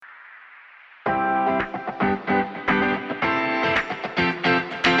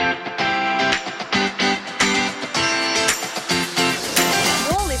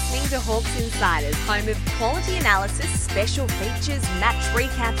Hawks Insiders, home of quality analysis, special features, match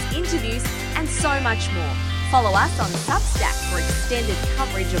recaps, interviews, and so much more. Follow us on Substack for extended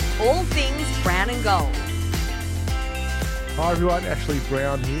coverage of all things brown and gold. Hi everyone, Ashley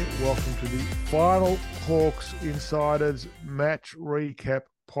Brown here. Welcome to the final Hawks Insiders match recap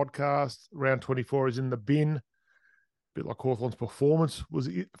podcast. Round 24 is in the bin. A bit like Hawthorn's performance was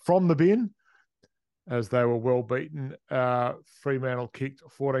from the bin, as they were well beaten. Fremantle kicked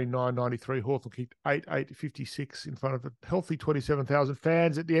 14-9-93. Hawthorn kicked 8-8-56 in front of a healthy 27,000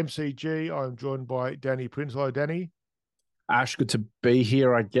 fans at the MCG. I'm joined by Danny Prince. Hello, Danny. Ash, good to be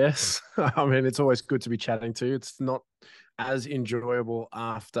here, I guess. I mean, it's always good to be chatting to you. It's not as enjoyable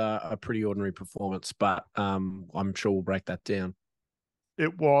after a pretty ordinary performance, but I'm sure we'll break that down.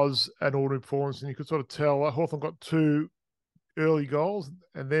 It was an ordinary performance, and you could sort of tell Hawthorn got two early goals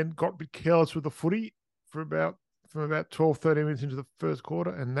and then got a bit careless with the footy from about 12, 13 minutes into the first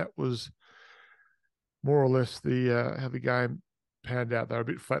quarter, and that was more or less the how the game panned out. They were a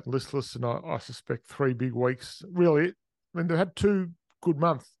bit flat and listless, and I suspect 3 big weeks. Really, I mean, they had 2 good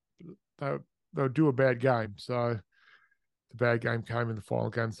months. They would do a bad game, so the bad game came in the final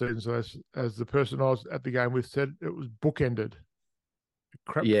game of the season. So as the person I was at the game with said, it was bookended. A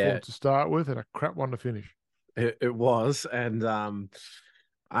crap performance to start with and a crap one to finish. It was, and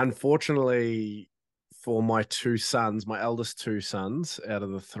unfortunately for my 2 sons, my eldest 2 sons out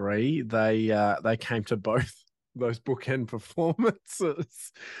of the 3, they came to both those bookend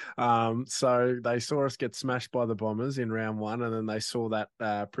performances. So they saw us get smashed by the Bombers in round 1, and then they saw that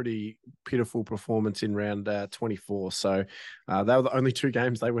pretty pitiful performance in round 24. So they were the only 2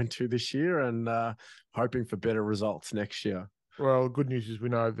 games they went to this year, and hoping for better results next year. Well, the good news is we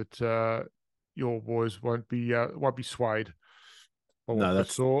know that your boys won't be swayed by what they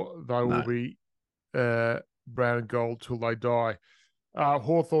saw. They will be brown and gold till they die.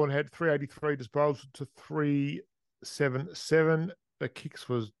 Hawthorn had 383 disposals to 377. The kicks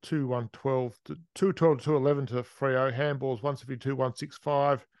was 2-1-12 to 2-12-2-11 to Freo. Handballs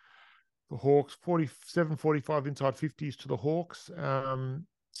 172-165. The Hawks 47-45 inside 50s to the Hawks.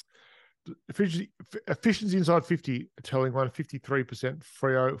 Efficiency inside 50, a telling one, 53%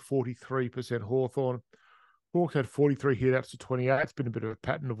 Freo, 43% Hawthorn. Hawks had 43 hit-outs to 28. It's been a bit of a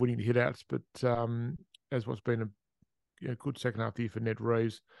pattern of winning the hit-outs, but as what's been a good second half of the year for Ned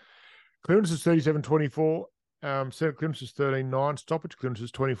Reeves. Clearance is 37-24. Centre clearance is 13-9. Stoppage clearance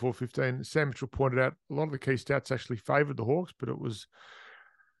is 24-15. Sam Mitchell pointed out a lot of the key stats actually favoured the Hawks, but it was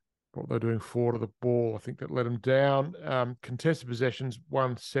what they're doing forward of the ball, I think, that let them down. Contested possessions,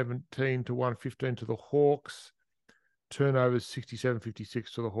 117-115 to the Hawks. Turnovers,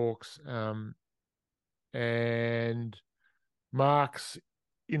 67-56 to the Hawks. And marks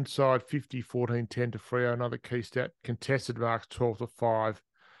inside 50, 14-10 to Freo. Another key stat. Contested marks, 12-5.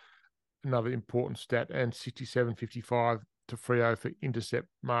 Another important stat. And 67-55 to Freo for intercept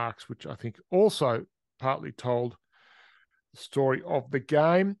marks, which I think also partly told the story of the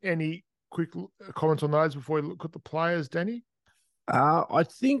game. Any quick comments on those before we look at the players, Danny? I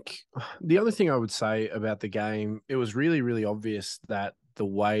think the other thing I would say about the game, it was really, really obvious that the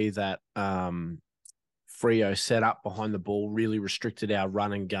way that Freo set up behind the ball really restricted our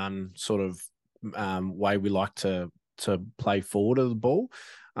run and gun sort of way we like to play forward of the ball.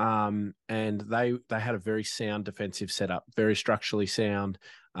 And they had a very sound defensive setup, very structurally sound,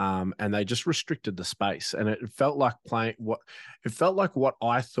 and they just restricted the space. And it felt like what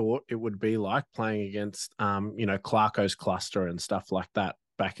I thought it would be like playing against, Clarko's cluster and stuff like that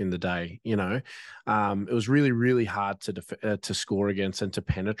back in the day. It was really, really hard to score against and to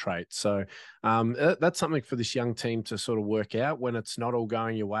penetrate. So that's something for this young team to sort of work out. When it's not all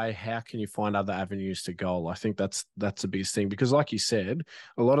going your way, how can you find other avenues to goal? I think that's the biggest thing, because like you said,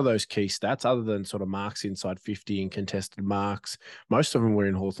 a lot of those key stats, other than sort of marks inside 50 and contested marks, most of them were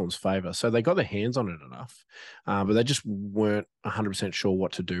in Hawthorn's favour. So they got their hands on it enough, but they just weren't 100% sure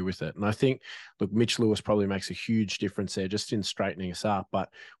what to do with it. And I think, look, Mitch Lewis probably makes a huge difference there just in straightening us up, but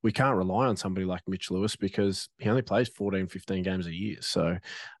we can't rely on somebody like Mitch Lewis because he only plays 14, 15 games a year. So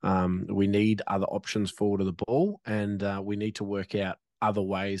we need other options forward of the ball, and we need to work out other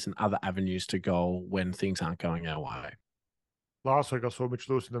ways and other avenues to goal when things aren't going our way. Last week I saw Mitch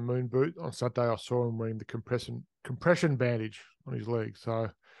Lewis in the moon boot. On Saturday I saw him wearing the compression bandage on his leg.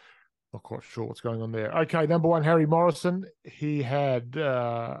 So not quite sure what's going on there. Okay, number 1, Harry Morrison. He had,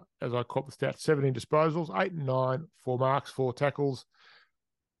 as I caught the stats, 17 disposals, 8 and 9, 4 marks, 4 tackles,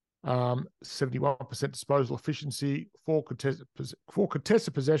 71% disposal efficiency, 4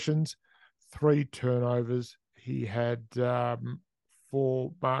 contested possessions, 3 turnovers. He had 4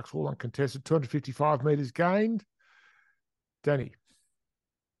 marks, all uncontested, 255 metres gained. Danny.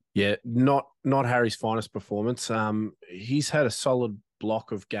 Yeah, not Harry's finest performance. He's had a solid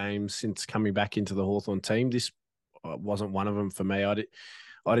block of games since coming back into the Hawthorn team. This wasn't one of them for me.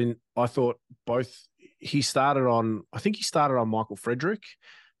 I thought both. I think he started on Michael Frederick,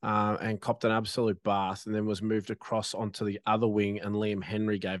 and copped an absolute bath, and then was moved across onto the other wing, and Liam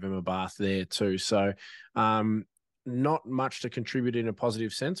Henry gave him a bath there too. So, not much to contribute in a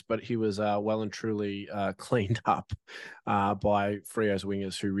positive sense, but he was well and truly cleaned up by Freo's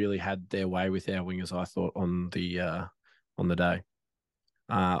wingers, who really had their way with our wingers, I thought, on the day.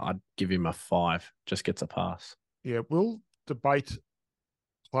 I'd give him a 5. Just gets a pass. Yeah, we'll debate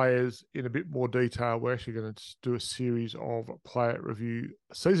players in a bit more detail. We're actually going to do a series of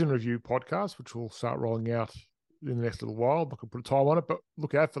season review podcasts, which will start rolling out in the next little while. I can put a time on it, but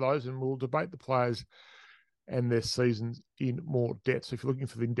look out for those, and we'll debate the players and their seasons in more depth. So if you're looking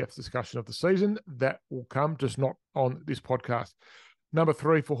for the in-depth discussion of the season, that will come, just not on this podcast. Number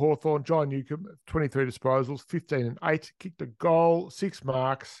 3 for Hawthorn, John Newcombe, 23 disposals, 15 and 8, kicked a goal, 6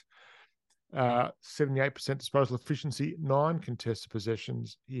 marks, 78% disposal efficiency, 9 contested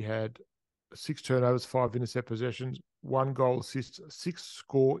possessions. He had 6 turnovers, 5 intercept possessions, 1 goal assist, 6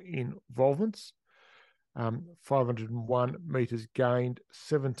 score involvements, 501 metres gained,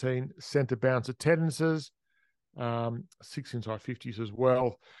 17 centre bounce attendances, 6 inside 50s as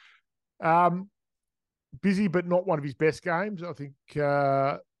well. Busy, but not one of his best games. I think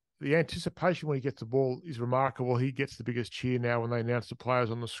the anticipation when he gets the ball is remarkable. He gets the biggest cheer now when they announce the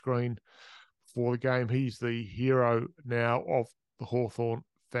players on the screen for the game. He's the hero now of the Hawthorn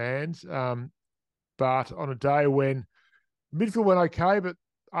fans. But on a day when midfield went okay, but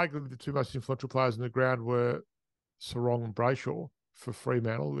arguably the 2 most influential players on the ground were Sarong and Brayshaw for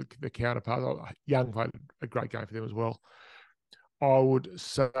Fremantle, the counterpart. Young played a great game for them as well. I would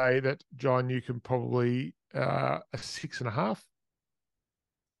say that John Newcombe probably a 6.5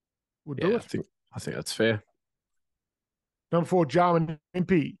 would do it. I think that's fair. Number 4, Jarman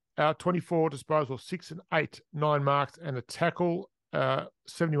Impey, 24 disposal, 6 and 8, 9 marks and a tackle,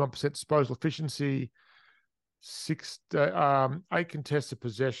 71% disposal efficiency, 8 contested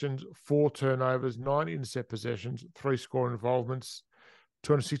possessions, 4 turnovers, 9 intercept possessions, 3 score involvements,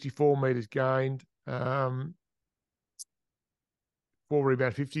 264 metres gained, 4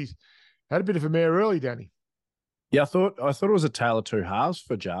 rebound 50s. Had a bit of a mare early, Danny. Yeah, I thought it was a tale of two halves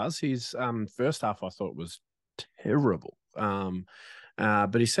for Jars. His first half I thought was terrible,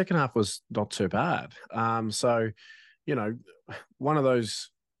 but his second half was not too bad. So, one of those,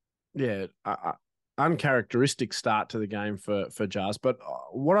 uncharacteristic start to the game for Jars. But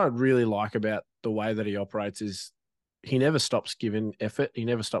what I really like about the way that he operates is he never stops giving effort. He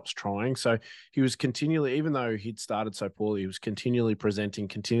never stops trying. So he was continually, even though he'd started so poorly, he was continually presenting,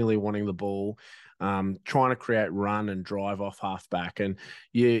 continually wanting the ball, trying to create run and drive off halfback. And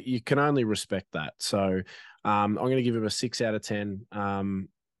you can only respect that. So I'm going to give him a 6 out of 10.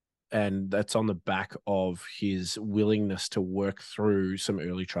 And that's on the back of his willingness to work through some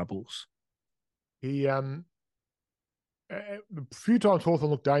early troubles. He a few times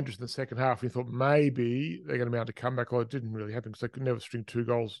Hawthorn looked dangerous in the second half. We thought maybe they're going to mount a comeback. Well, it didn't really happen because they could never string 2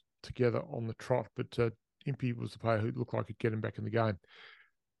 goals together on the trot. But Impey was the player who looked like he'd get him back in the game.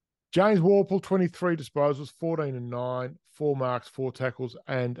 James Warple, 23 disposals, 14 and 9, 4 marks, 4 tackles,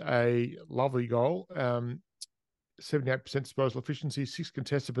 and a lovely goal. 78% disposal efficiency, 6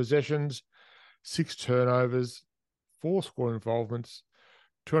 contested possessions, 6 turnovers, 4 score involvements,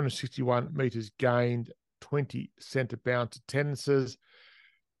 261 metres gained, 20 centre bounce attendances.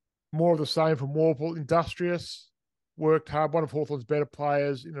 More of the same from Warple. Industrious, worked hard. One of Hawthorn's better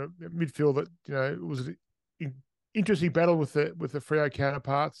players in a midfield that it was an interesting battle with the Freo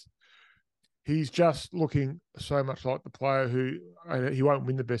counterparts. He's just looking so much like the player who he won't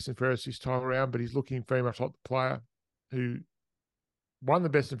win the best and fairest this time around, but he's looking very much like the player who won the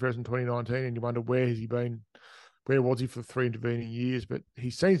best and fairest in 2019. And you wonder, where has he been? Where was he for the 3 intervening years? But he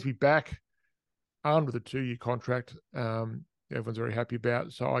seems to be back, armed with a 2-year contract. Everyone's very happy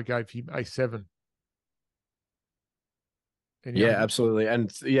about. So I gave him a 7. Absolutely.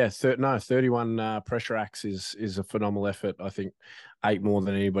 And 31 pressure acts is a phenomenal effort. I think 8 more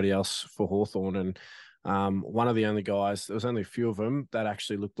than anybody else for Hawthorn. And one of the only guys, there was only a few of them that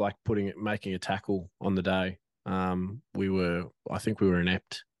actually looked like making a tackle on the day. I think we were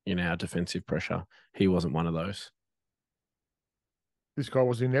inept in our defensive pressure. He wasn't one of those. This guy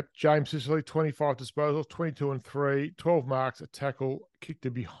was inept. James Sicily, 25 disposals, 22 and 3, 12 marks, a tackle, kicked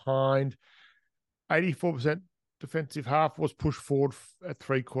it behind. 84% defensive half, was pushed forward at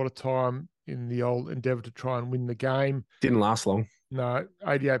 3/4 time in the old endeavour to try and win the game. Didn't last long. No,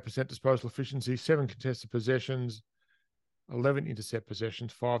 88% disposal efficiency, 7 contested possessions, 11 intercept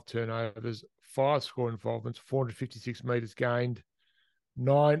possessions, 5 turnovers, 5 score involvements, 456 metres gained,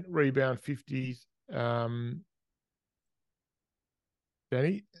 9 rebound 50s.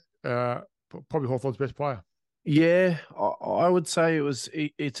 Danny, probably Hawthorn's best player. Yeah, I would say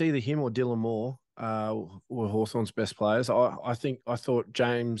it's either him or Dylan Moore were Hawthorn's best players. I thought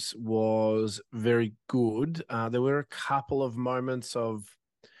James was very good. There were a couple of moments of,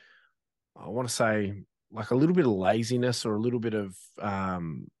 I want to say, like a little bit of laziness or a little bit of,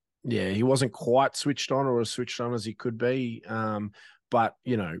 he wasn't quite switched on or as switched on as he could be. But,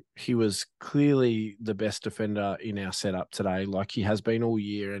 he was clearly the best defender in our setup today, like he has been all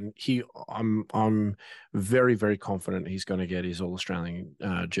year. And I'm very, very confident he's going to get his All-Australian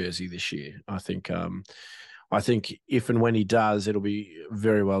jersey this year. I think if and when he does, it'll be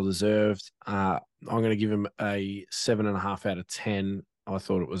very well deserved. I'm going to give him a 7.5 out of 10. I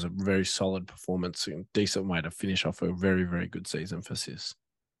thought it was a very solid performance and decent way to finish off a very, very good season for Sis.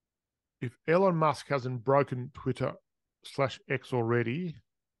 If Elon Musk hasn't broken Twitter/X already,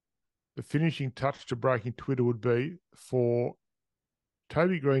 the finishing touch to breaking Twitter would be for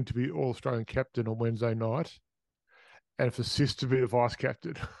Toby Green to be All-Australian captain on Wednesday night and for Sis to be the vice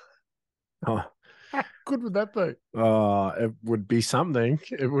captain. Oh. How good would that be? It would be something.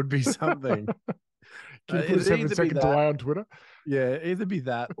 It would be something. Can you put a 7-second delay on Twitter? Yeah, either be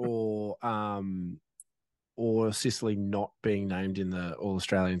that or Sicily not being named in the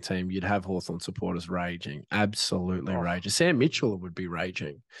All-Australian team. You'd have Hawthorn supporters raging, absolutely raging. Sam Mitchell would be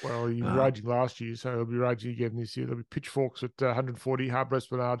raging. Well, he was raging last year, so he'll be raging again this year. There'll be pitchforks at 140, Harbour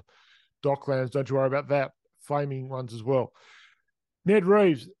Esplanade, Docklands. Don't you worry about that. Flaming ones as well. Ned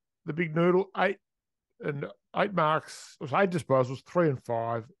Reeves, the big noodle, 8 marks. It was 8 disposals, 3 and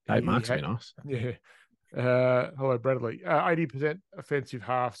 5. 8 marks would be nice. Yeah. Hello, Bradley. 80% offensive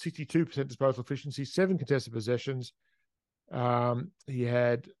half, 62% disposal efficiency, 7 contested possessions. He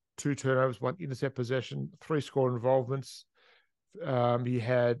had 2 turnovers, 1 intercept possession, 3 score involvements. He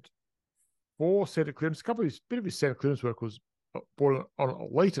had 4 centre clearance. A couple of bit of his centre clearance work was brought on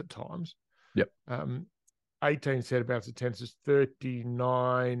elite at times. Yep. 18 centre-bounce attempts,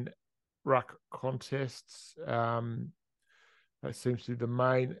 39 ruck contests. That seems to be the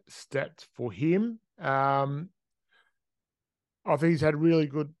main stats for him. I think he's had really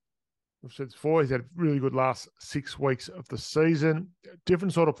good, I've said before, he's had really good last 6 weeks of the season.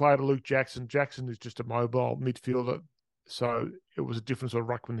 Different sort of player to Luke Jackson. Jackson is just a mobile midfielder, so it was a different sort of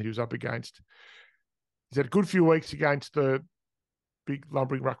ruckman that he was up against. He's had a good few weeks against the big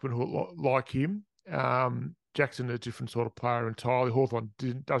lumbering ruckman who like him. Jackson is a different sort of player entirely. Hawthorn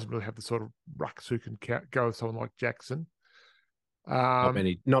doesn't really have the sort of rucks who can go with someone like Jackson. Not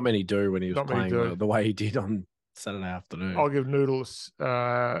many do when he was playing the way he did on Saturday afternoon. I'll give Noodles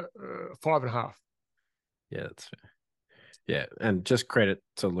 5.5. Yeah, that's fair. Yeah, and just credit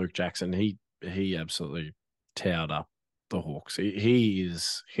to Luke Jackson. He absolutely towed up the Hawks. He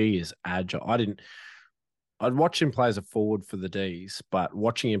is agile. I'd watch him play as a forward for the Ds, but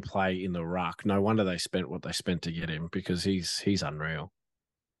watching him play in the ruck, no wonder they spent what they spent to get him because he's unreal.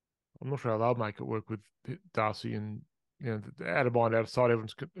 I'm not sure how they'll make it work with Darcy and out of mind, out of sight.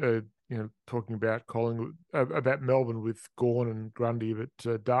 Everyone's talking about Collingwood, about Melbourne with Gawn and Grundy, but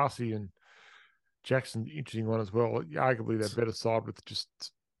Darcy and Jackson, interesting one as well. Arguably, they're better side with just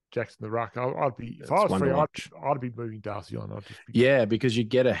Jackson the ruck. I'd be if I was free, I'd be moving Darcy on. Because you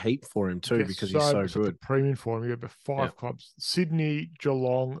get a heap for him too because he's so good. Premium for him. You get 5 clubs: Sydney,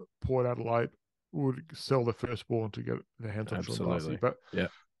 Geelong, Port Adelaide would sell their firstborn to get their hands on Sean Darcy. But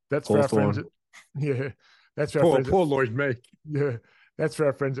that's for our friends. That's for our friends. Poor Lloyd Meek. Yeah, that's for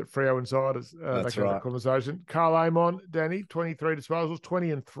our friends at Freo Insiders. That's right. That conversation. Carl Amon, Danny, 23 disposals,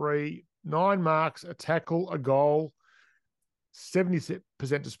 20 and 3, 9 marks, a tackle, a goal, 70%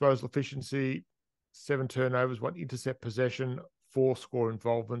 disposal efficiency, 7 turnovers, 1 intercept possession, 4 score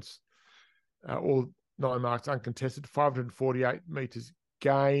involvements, all 9 marks uncontested, 548 metres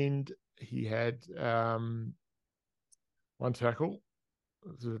gained. He had 1 tackle.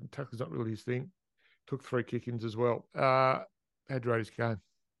 The tackle's not really his thing. Took 3 kick-ins as well. Had to rate his game.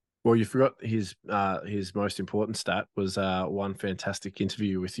 Well, you forgot his most important stat was one fantastic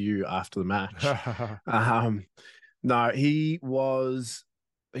interview with you after the match. No, he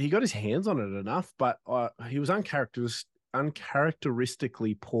got his hands on it enough, but he was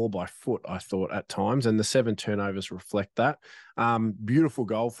uncharacteristically poor by foot, I thought, at times, and the 7 turnovers reflect that. Beautiful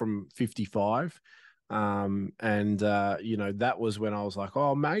goal from 55. That was when I was like,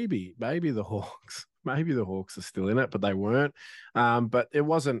 oh, maybe the Hawks are still in it, but they weren't. But it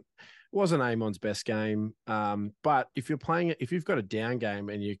wasn't Amon's best game. But if you're playing it, if you've got a down game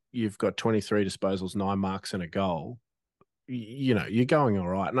and you've got 23 disposals, 9 marks and a goal, you're going all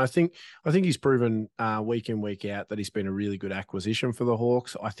right. And I think he's proven week in, week out that he's been a really good acquisition for the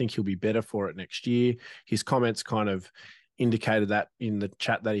Hawks. I think he'll be better for it next year. His comments kind of indicated that in the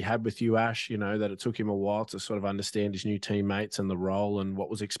chat that he had with you, Ash, that it took him a while to sort of understand his new teammates and the role and what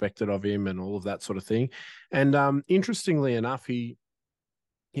was expected of him and all of that sort of thing. And interestingly enough, he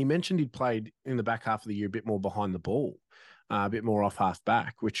mentioned he'd played in the back half of the year a bit more behind the ball, a bit more off half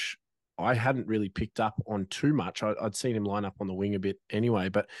back, which I hadn't really picked up on too much. I'd seen him line up on the wing a bit anyway,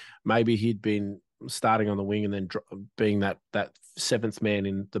 but maybe he'd been starting on the wing and then being that seventh man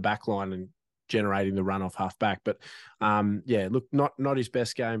in the back line and generating the run off half back. But look, not his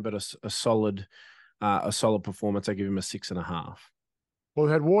best game, but a solid performance. I give him a 6.5. Well,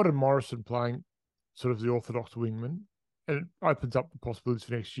 we had Ward and Morrison playing sort of the orthodox wingman, and it opens up the possibilities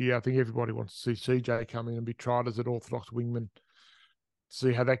for next year. I think everybody wants to see CJ come in and be tried as an orthodox wingman,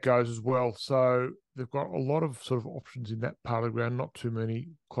 see how that goes as well. So they've got a lot of sort of options in that part of the ground, not too many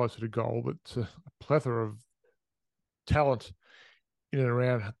closer to goal, but a plethora of talent in and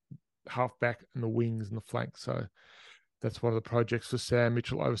around half-back and the wings and the flanks. So that's one of the projects for Sam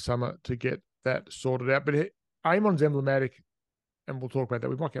Mitchell over summer to get that sorted out. But Amon's emblematic, and we'll talk about that.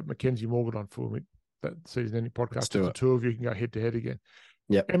 We might get Mackenzie Morgan on for that season any podcast. The two of you can go head-to-head again.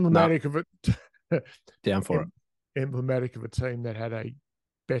 Yep. Emblematic of it. Down for it. Emblematic of a team that had a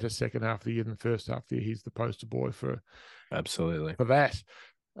better second half of the year than the first half of the year. He's the poster boy for that.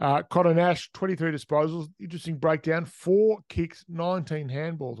 Connor Nash, 23 disposals. Interesting breakdown. 4 kicks, 19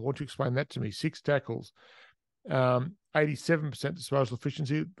 handballs. I want you to explain that to me. 6 tackles. 87% disposal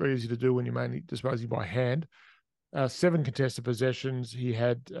efficiency. Very easy to do when you're mainly disposing by hand. 7 contested possessions. He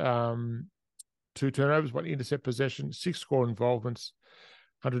had 2 turnovers, 1 intercept possession, 6 score involvements,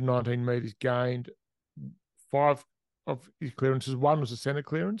 119 metres gained. 5 of his clearances. 1 was a centre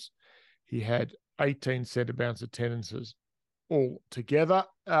clearance. He had 18 centre bounce attendances all together.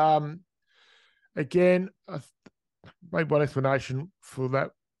 Again, maybe one explanation for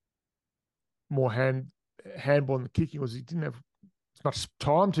that more handball and the kicking was he didn't have as much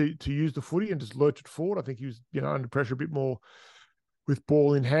time to use the footy and just lurch it forward. I think he was under pressure a bit more with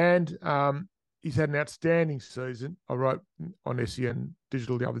ball in hand. He's had an outstanding season. I wrote on SEN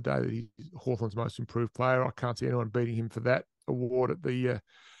Digital the other day that he's Hawthorn's most improved player. I can't see anyone beating him for that award at the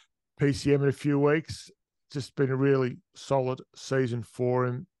PCM in a few weeks. Just been a really solid season for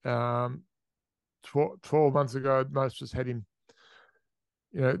him. 12 months ago, most of us had him,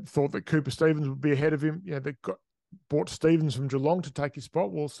 thought that Cooper Stevens would be ahead of him. They bought Stevens from Geelong to take his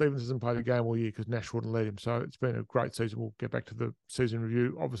spot. Well, Stevens hasn't played a game all year because Nash wouldn't let him. So it's been a great season. We'll get back to the season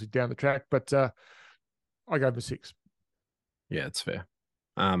review, obviously, down the track. But I gave him a 6. Yeah, it's fair.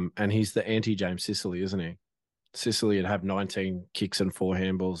 And he's the anti-James Sicily, isn't he? Sicily would have 19 kicks and 4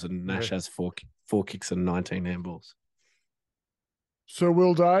 handballs, and Nash has 4 kicks and 19 handballs. So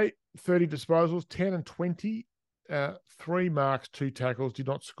Will Day, 30 disposals, 10 and 20, 3 marks, 2 tackles, did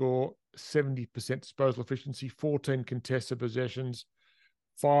not score, 70% disposal efficiency, 14 contested possessions,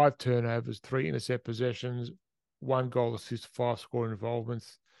 5 turnovers, 3 intercept possessions, 1 goal assist, 5 score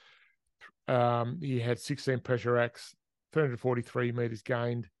involvements. He had 16 pressure acts, 343 metres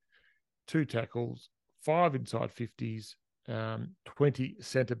gained, 2 tackles, 5 inside 50s, 20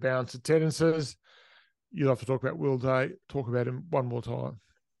 centre bounce attendances. You'll have to talk about Will Day. Talk about him one more time.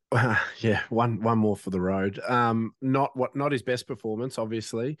 Yeah, one more for the road. Not his best performance,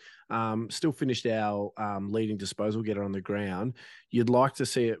 obviously. Still finished our leading disposal getter on the ground. You'd like to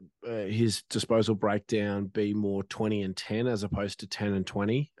see his disposal breakdown be more 20 and 10 as opposed to 10 and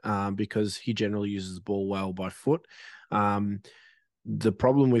 20, because he generally uses the ball well by foot. The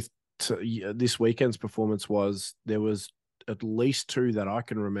problem with this weekend's performance was there was at least 2 that I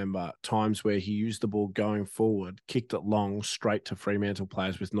can remember times where he used the ball going forward, kicked it long straight to Fremantle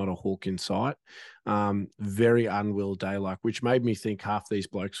players with not a hawk in sight. Very unwill Day-like, which made me think half these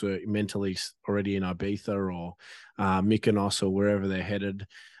blokes were mentally already in Ibiza or Mykonos or wherever they're headed.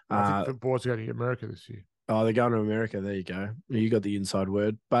 I think the boys are going to America this year. Oh, they're going to America. There you go. You got the inside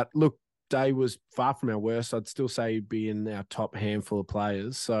word. But look, Day was far from our worst. I'd still say he'd be in our top handful of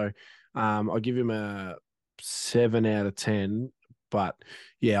players. So I'll give him a 7 out of 10. But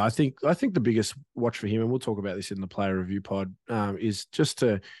yeah, I think the biggest watch for him, and we'll talk about this in the player review pod, is just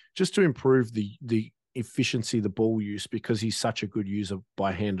to improve the efficiency, the ball use, because he's such a good user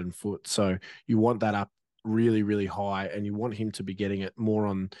by hand and foot. So you want that up really, really high, and you want him to be getting it more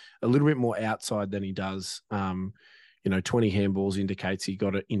on a little bit more outside than he does. 20 handballs indicates he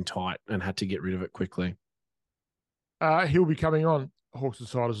got it in tight and had to get rid of it quickly. He'll be coming on Hawks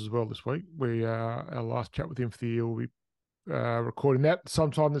Insiders as well this week. Our last chat with him for the year will be recording that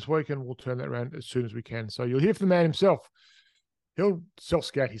sometime this week, and we'll turn that around as soon as we can. So you'll hear from the man himself he'll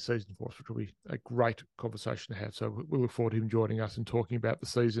self-scout his season for us, which will be a great conversation to have. So we look forward to him joining us and talking about the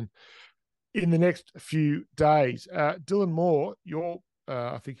season in the next few days. Dylan Moore,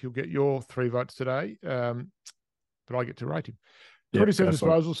 I think he'll get your 3 votes today, but I get to rate him. 27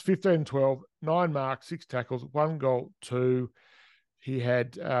 disposals, 15 12, 9 marks, 6 tackles, 1 goal, 2. He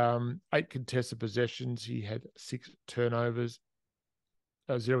had 8 contested possessions. He had 6 turnovers,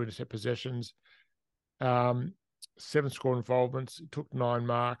 0 intercept possessions, 7 score involvements. He took 9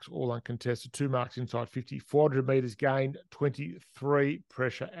 marks, all uncontested, 2 marks inside 50, 400 metres gained, 23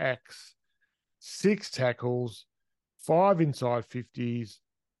 pressure acts, 6 tackles, 5 inside 50s.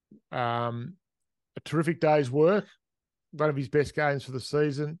 A terrific day's work. One of his best games for the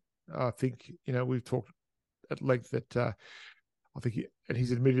season. I think, we've talked at length that I think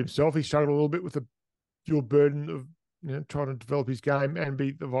he's admitted himself, he struggled a little bit with the dual burden of, trying to develop his game and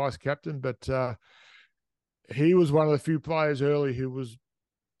be the vice captain. But he was one of the few players early who was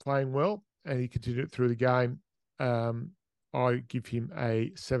playing well, and he continued it through the game. I give him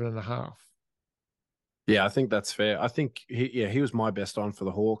a 7.5. Yeah, I think that's fair. I think he was my best on for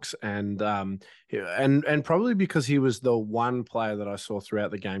the Hawks, and probably because he was the one player that I saw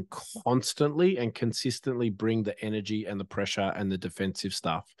throughout the game constantly and consistently bring the energy and the pressure and the defensive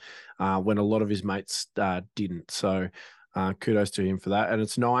stuff when a lot of his mates didn't. So kudos to him for that. And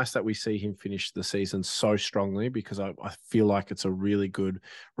it's nice that we see him finish the season so strongly, because I feel like it's a really good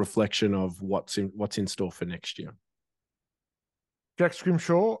reflection of what's in store for next year. Jack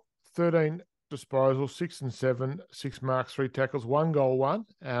Scrimshaw, 13 disposal, 6 and 7, 6 marks, 3 tackles, 1 goal,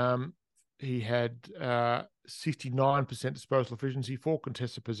 1. He had 69% disposal efficiency, 4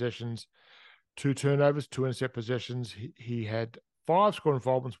 contested possessions, 2 turnovers, 2 intercept possessions. He had 5 score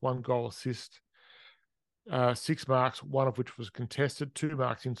involvements, 1 goal assist, 6 marks, 1 of which was contested, 2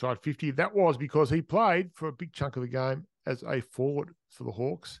 marks inside 50. That was because he played for a big chunk of the game as a forward for the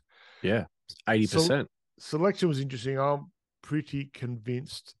Hawks. Yeah, 80%. Selection was interesting. I'm pretty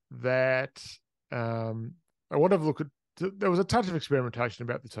convinced that I want to have a look at. There was a touch of experimentation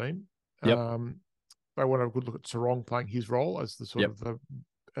about the team. Yep. They want to have a good look at Sarong playing his role as the sort of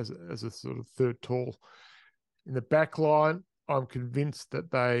as a sort of third tall in the back line. I'm convinced that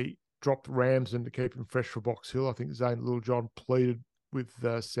they dropped Ramsden to keep him fresh for Box Hill. I think Zane Littlejohn pleaded with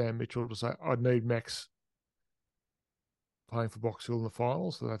Sam Mitchell to say, "I need Max playing for Box Hill in the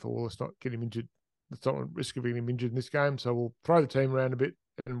finals." So they thought, well, let's not get him injured. Let's not risk of getting him injured in this game. So we'll throw the team around a bit,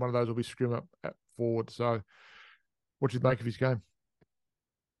 and one of those will be Scrim up at forward. So what do you make of his game?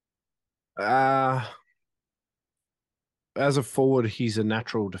 As a forward, he's a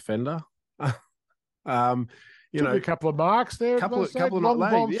natural defender. Took a couple of marks there. Couple of long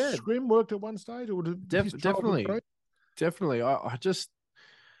bomb yeah. Scrim worked at one stage, or definitely. I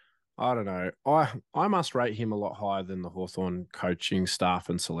don't know. I must rate him a lot higher than the Hawthorn coaching staff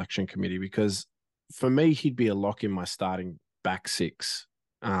and selection committee, because for me, he'd be a lock in my starting back 6.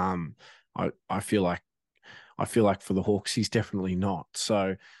 I feel like for the Hawks, he's definitely not.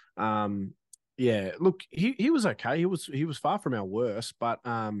 So, yeah, look, he was okay. He was far from our worst, but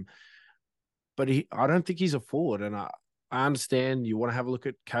I don't think he's a forward. And I understand you want to have a look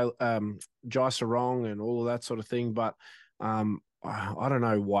at Jai Sarong and all of that sort of thing, but I don't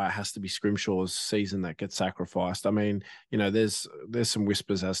know why it has to be Scrimshaw's season that gets sacrificed. I mean, there's some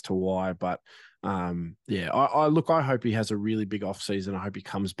whispers as to why, but I hope he has a really big off season. I hope he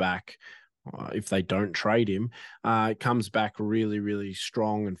comes back. If they don't trade him, comes back really, really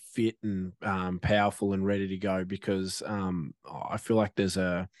strong and fit and powerful and ready to go, because I feel like there's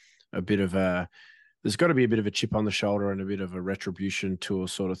got to be a bit of a chip on the shoulder and a bit of a retribution tour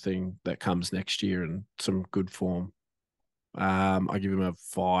sort of thing that comes next year, and some good form. I give him a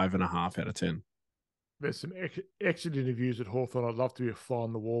 5.5 out of 10. There's some exit interviews at Hawthorn I'd love to be a fly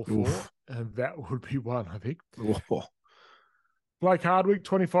on the wall for, and that would be one, I think. Oof. Blake Hardwick,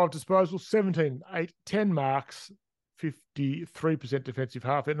 25 disposals, 17, 8, 10 marks, 53% defensive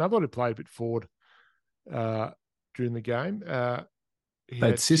half. And I thought he played a bit forward during the game. He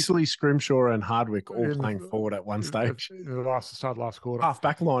had Sicily, Scrimshaw, and Hardwick all playing forward at one stage. Start last quarter. Half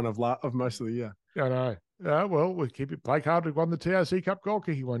back line of most of the year. I know. Well, we keep it. Blake Hardwick won the TRC Cup goal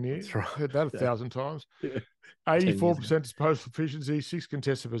kicking one year. That's right. Heard that 1,000 times. Yeah. 84% disposal efficiency, 6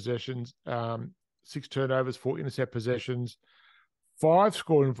 contested possessions, 6 turnovers, 4 intercept possessions, 5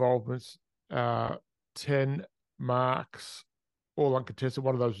 score involvements, 10 marks, all uncontested.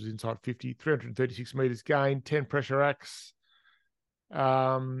 One of those was inside 50, 336 metres gained, 10 pressure acts.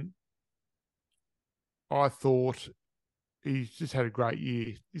 I thought he's just had a great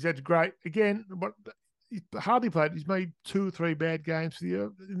year. He's had a great, again, but he's hardly played. He's made 2 or 3 bad games for the year.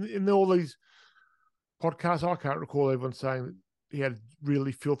 In all these podcasts, I can't recall everyone saying he had a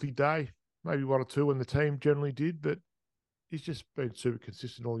really filthy day, maybe one or two when the team generally did, but he's just been super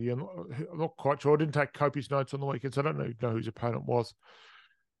consistent all year. I'm not quite sure. I didn't take copious notes on the weekend, so I don't know who his opponent was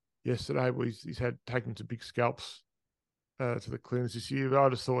yesterday. But he's had taken some big scalps to the cleaners this year. But I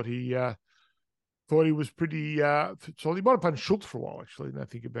just thought he was pretty solid. He might have played Schultz for a while, actually, now I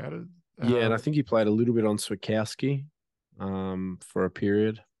think about it. Yeah, and I think he played a little bit on Swikowski for a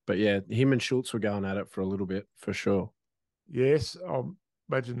period. But yeah, him and Schultz were going at it for a little bit, for sure. Yes, I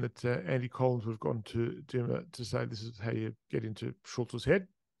imagine that Andy Collins would have gone to Jim to say this is how you get into Schultz's head,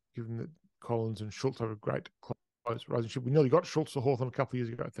 given that Collins and Schultz have a great close relationship. We nearly got Schultz to Hawthorn a couple of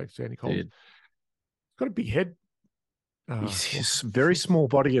years ago, thanks to Andy Collins. He's got a big head. He's very small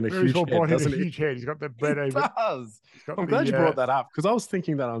body and a very huge small head, body and a doesn't he? huge head. He's got that Brett He Ebert. does. I'm glad you brought that up because I was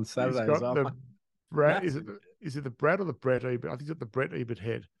thinking that on Saturday as well. The Brett, is it the Brett or the Brett Ebert? I think he's got the Brett Ebert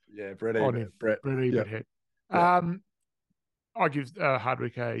head. Yeah, Brett Ebert. Brett Ebert head. Yep. I give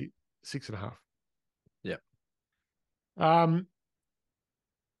Hardwick a 6.5. Yeah.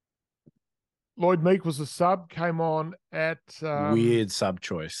 Lloyd Meek was the sub, came on at weird sub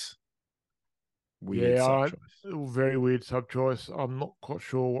choice. Very weird sub choice. I'm not quite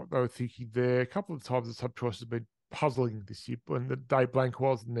sure what they were thinking there. A couple of times the sub choice has been puzzling this year when the day Blank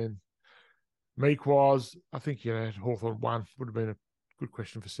was and then Meek was. I think Hawthorn 1 would have been a good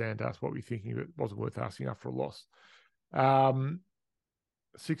question for Sandas. What were you thinking? It wasn't worth asking after a loss. 6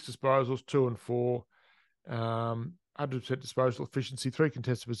 disposals, 2 and 4. 100% disposal efficiency, 3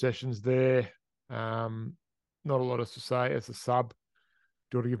 contested possessions there. Not a lot else to say as a sub.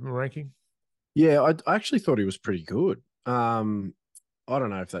 Do you want to give him a ranking? Yeah, I actually thought he was pretty good. I don't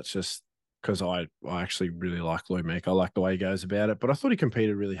know if that's just because I actually really like Lloyd Meek. I like the way he goes about it, but I thought he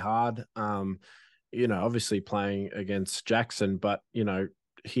competed really hard. Obviously playing against Jackson, but I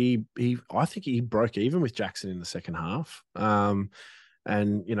think he broke even with Jackson in the second half.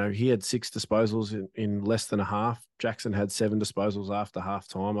 And he had 6 disposals in less than a half. Jackson had 7 disposals after half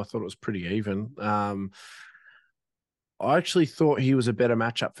time. I thought it was pretty even. I actually thought he was a better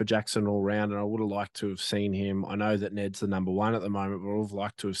matchup for Jackson all round, and I would have liked to have seen him. I know that Ned's the number 1 at the moment, but I would have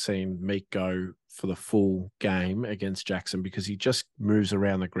liked to have seen Meek go for the full game against Jackson because he just moves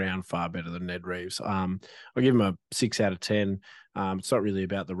around the ground far better than Ned Reeves. I'll give him a 6 out of 10. It's not really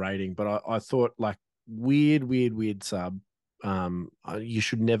about the rating, but I thought like weird sub. You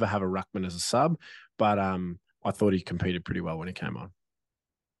should never have a ruckman as a sub, but I thought he competed pretty well when he came on.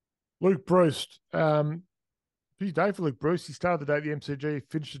 Luke Bruce, big day for Luke Bruce. He started the day at the MCG,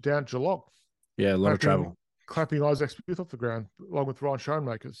 finished it down Geelong. Yeah, a lot of travel. Clapping Isaac Smith off the ground, along with Ryan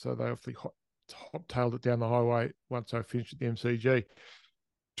Schoenmakers. So they obviously hot-tailed it down the highway once they finished at the MCG.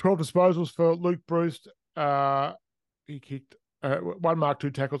 12 disposals for Luke Bruce. He kicked 1 mark,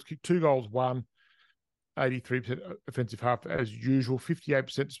 2 tackles, kicked 2 goals, 1. 83% offensive half as usual,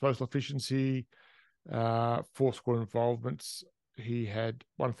 58% disposal efficiency, 4 score involvements. He had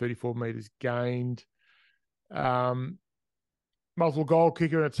 134 metres gained. Multiple goal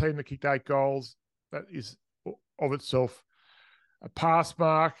kicker in a team that kicked 8 goals. That is of itself a pass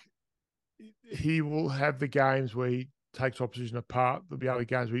mark. He will have the games where he takes opposition apart. There'll be other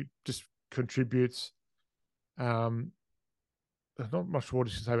games where he just contributes. There's not much more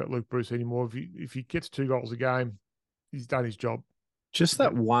to say about Luke Bruce anymore. If he gets 2 goals a game, he's done his job. Just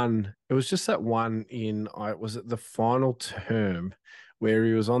that one. It was just that one was it the final term where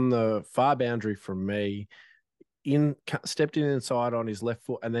he was on the far boundary from me, stepped inside on his left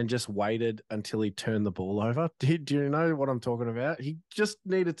foot and then just waited until he turned the ball over. Do you know what I'm talking about? He just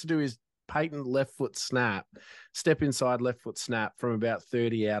needed to do his patent left foot snap, step inside left foot snap from about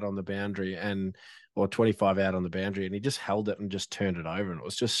 30 out on the boundary or 25 out on the boundary, and he just held it and just turned it over, and it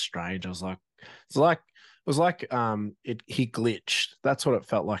was just strange. I was like, he glitched. That's what it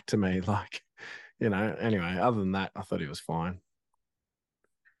felt like to me. Like, anyway, other than that, I thought he was fine.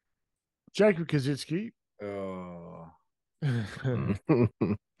 Jacob Kaczynski. 6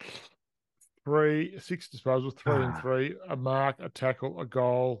 disposals, 3 and 3, a mark, a tackle, a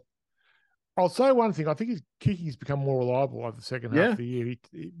goal. I'll say one thing. I think his kicking has become more reliable over the second half of the year.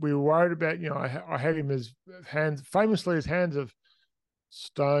 We were worried about, I had him as famously as hands of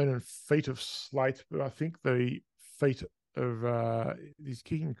stone and feet of slate, but I think the feet of his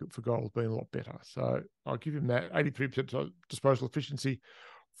kicking for goal has been a lot better. So I'll give him that. 83% disposal efficiency,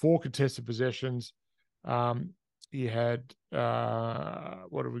 4 contested possessions. He had,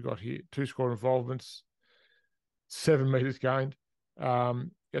 what have we got here? 2 score involvements, 7 metres gained.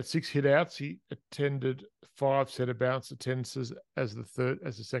 He had 6 hit outs. He attended 5 set of bounce attendances as the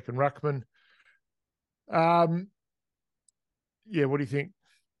second ruckman. What do you think?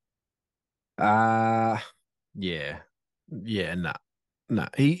 Yeah. Yeah, no.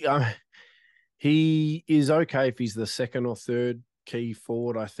 He is okay if he's the second or third key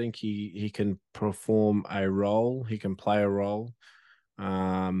forward. I think he can perform a role. He can play a role.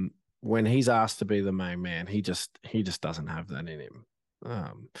 When he's asked to be the main man, he just doesn't have that in him.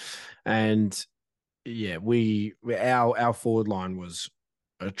 And yeah, our forward line was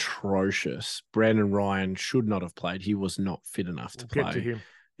atrocious. Brandon Ryan should not have played. He was not fit enough to play. Get to him.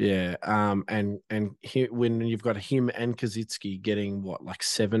 Yeah. When you've got him and Kaczynski getting like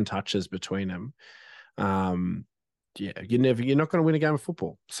 7 touches between them, yeah, you're not going to win a game of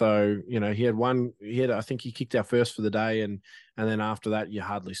football. So, I think he kicked our first for the day, and then after that you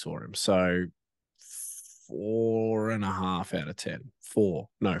hardly saw him. So 4.5 out of 10. 4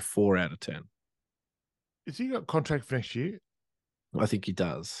 out of 10. Has he got contract for next year? I think he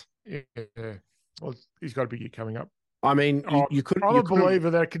does. Yeah. Well, he's got a big year coming up. I mean, you could. I'm a believer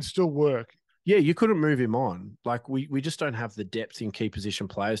that it can still work. Yeah, you couldn't move him on. Like we just don't have the depth in key position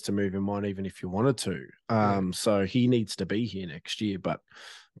players to move him on, even if you wanted to. So he needs to be here next year. But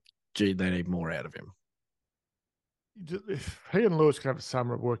gee, they need more out of him. If he and Lewis can have a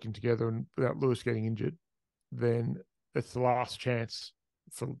summer of working together and without Lewis getting injured, then it's the last chance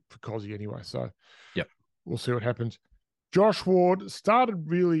for Cozzy anyway. So yep, we'll see what happens. Josh Ward started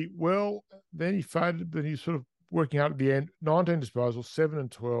really well, then he faded, but he's sort of working out at the end. 19 disposals, 7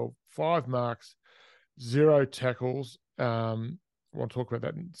 and 12, 5 marks, 0 tackles. I want to talk about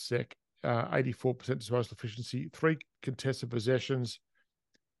that in a sec. 84% disposal efficiency, 3 contested possessions,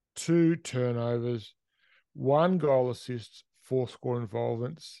 2 turnovers, 1 goal assist, 4 score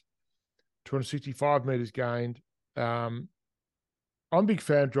involvements, 265 metres gained. I'm a big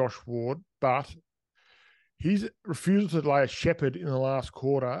fan of Josh Ward, but his refusal to lay a shepherd in the last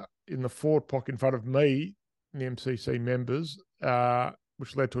quarter in the forward pocket in front of me, the MCC members,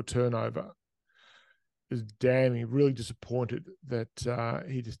 which led to a turnover, is damning. Really disappointed that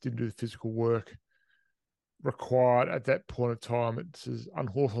he just didn't do the physical work required at that point of time. It's as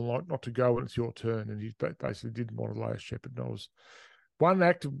unhawthorne not to go when it's your turn, and he basically didn't want to lay a shepherd. And I was one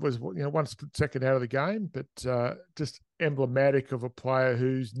act was 1 split second out of the game, but just emblematic of a player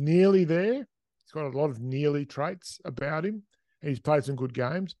who's nearly there. He's got a lot of nearly traits about him. He's played some good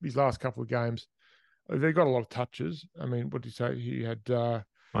games. His last couple of games, they got a lot of touches. I mean, what did you say? He had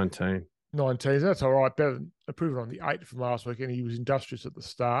 19. That's all right. Better than improving on the 8 from last week. And he was industrious at the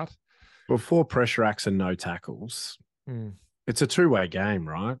start. Well, 4 pressure acts and no tackles. It's a two-way game,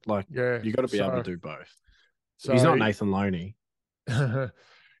 right? Like, you got to be able to do both. So he's not Nathan Loney.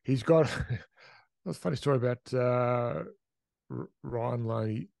 He's got that's a funny story about Ryan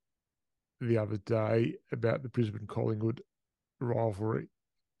Loney the other day about the Brisbane Collingwood rivalry,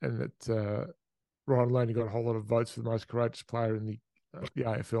 and that Ryan Loney got a whole lot of votes for the most courageous player in the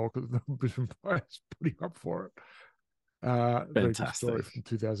AFL because the Brisbane players put him up for it. Very good story from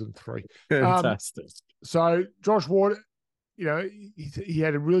 2003. Fantastic. So Josh Ward, he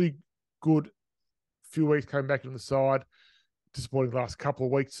had a really good few weeks, came back on the side. Disappointing last couple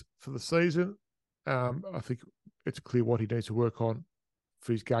of weeks for the season. I think it's clear what he needs to work on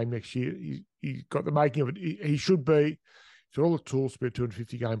for his game next year. He's got the making of it. He should be. He's got all the tools to be a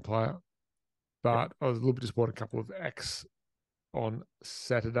 250 game player. But I was a little bit disappointed. A couple of acts on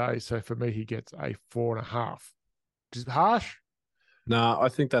Saturday. So for me, he gets a 4.5. Which is harsh. No, I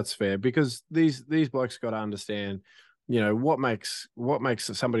think that's fair because these blokes got to understand, what makes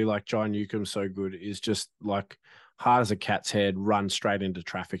somebody like John Newcomb so good is just like hard as a cat's head, run straight into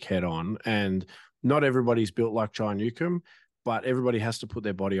traffic head on. And not everybody's built like John Newcomb, but everybody has to put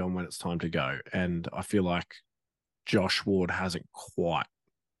their body on when it's time to go. And I feel like Josh Ward hasn't quite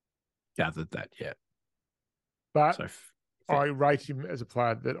gathered that yet. But I rate him as a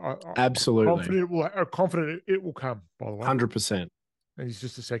player that absolutely confident it will come, by the way. 100%. And he's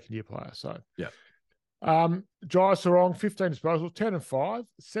just a second-year player. So yeah. Jai Sarong, 15 disposals, 10 and 5,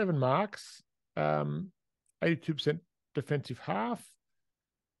 7 marks, 82% defensive half,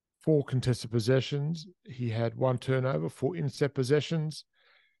 4 contested possessions. He had 1 turnover, 4 intercept possessions,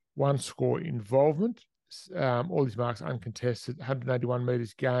 1 score involvement. All these marks uncontested, 181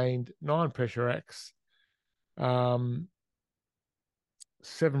 metres gained, 9 pressure acts, 7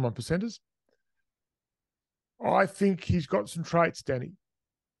 1%ers. I think he's got some traits, Danny.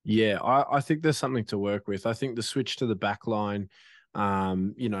 Yeah, I think there's something to work with. I think the switch to the back line,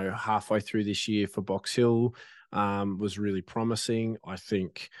 halfway through this year for Box Hill was really promising. I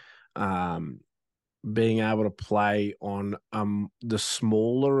think being able to play on the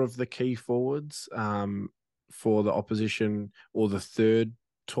smaller of the key forwards for the opposition, or the third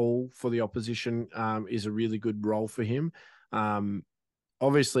tall for the opposition, is a really good role for him.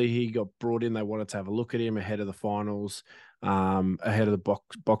 obviously he got brought in. They wanted to have a look at him ahead of the finals, ahead of the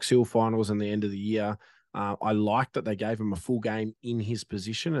Box Hill finals and the end of the year. I liked that they gave him a full game in his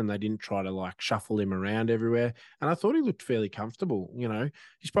position and they didn't try to like shuffle him around everywhere. And I thought he looked fairly comfortable. You know,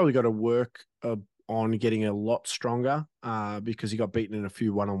 he's probably got to work on getting a lot stronger because he got beaten in a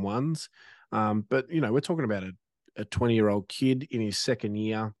few one-on-ones. But, you know, we're talking about a 20-year-old kid in his second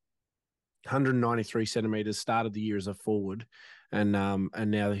year, 193 centimeters, started the year as a forward, and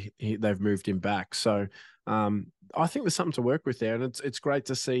now they've moved him back. So I think there's something to work with there, and it's great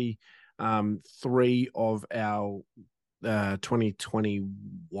to see 3 of our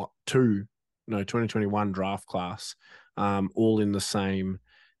 2021 draft class all in the same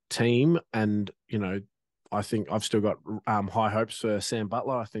team. And, you know, I think I've still got high hopes for Sam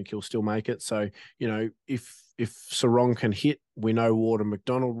Butler. I think he'll still make it. So, you know, if Sarong can hit, we know Ward and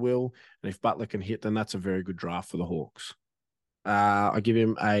McDonald will. And if Butler can hit, then that's a very good draft for the Hawks. I give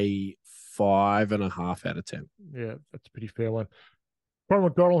him a 5.5 out of 10. Yeah, that's a pretty fair one. Ron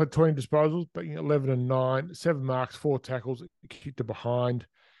McDonald had 20 disposals, but 11 and 9, 7 marks, 4 tackles, kicked to behind.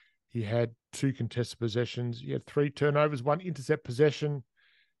 He had 2 contested possessions. He had 3 turnovers, 1 intercept possession,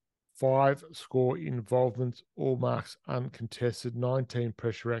 5 score involvements, all marks uncontested, 19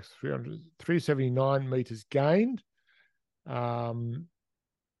 pressure acts, 379 meters gained. Looked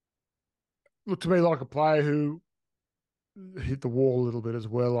to me like a player who hit the wall a little bit as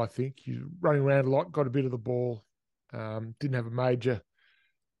well, I think. He's running around a lot, got a bit of the ball, didn't have a major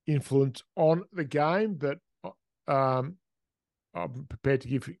influence on the game, but I'm prepared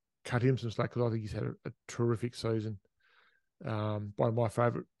to cut him some slack because I think he's had a terrific season. One of my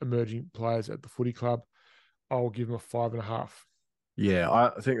favourite emerging players at the footy club. I'll give him a 5.5. Yeah,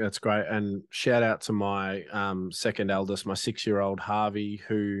 I think that's great. And shout out to my second eldest, my 6-year-old Harvey,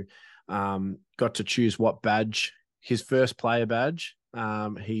 who got to choose what badge, his first player badge.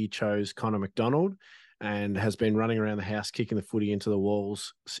 He chose Connor McDonald and has been running around the house, kicking the footy into the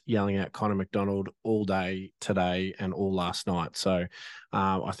walls, yelling out Connor McDonald all day today and all last night. So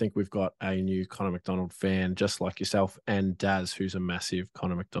I think we've got a new Connor McDonald fan, just like yourself, and Daz, who's a massive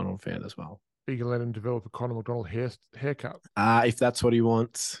Connor McDonald fan as well. You can let him develop a Connor McDonald haircut. If that's what he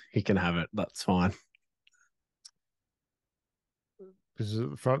wants, he can have it. That's fine. This is at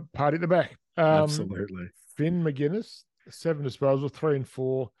the front, party at the back. Absolutely. Finn McGuinness, 7 disposals, 3 and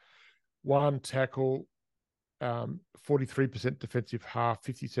 4, 1 tackle, 43% defensive half,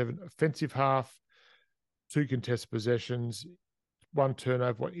 57 offensive half, 2 contested possessions, 1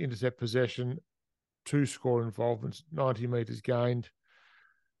 turnover, 1 intercept possession, 2 score involvements, 90 meters gained.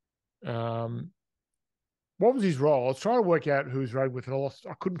 What was his role? I was trying to work out who he's running with, and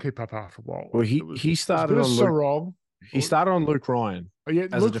I couldn't keep up after a while. Well, he started on Luke. He started on Luke Ryan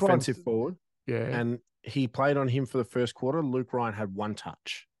as a defensive forward. Yeah, and he played on him for the first quarter. Luke Ryan had 1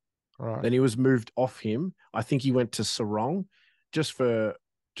 touch. Right. Then he was moved off him. I think he went to Sarong, just so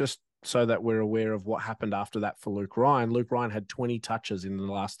that we're aware of what happened after that for Luke Ryan. Luke Ryan had 20 touches in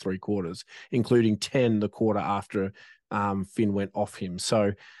the last 3 quarters, including 10 the quarter after Finn went off him.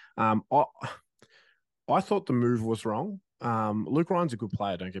 So I thought the move was wrong. Luke Ryan's a good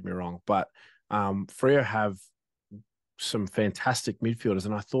player, don't get me wrong, but Freo have some fantastic midfielders,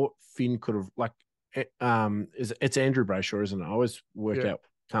 and I thought Finn could have, like, it's Andrew Brayshaw, isn't it? I always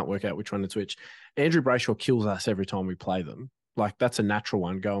can't work out which one it's which. Andrew Brayshaw kills us every time we play them. Like, that's a natural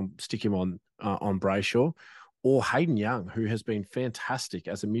one. Go and stick him on Brayshaw. Or Hayden Young, who has been fantastic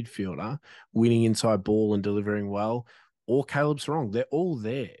as a midfielder, winning inside ball and delivering well. Or Caleb Sarong. They're all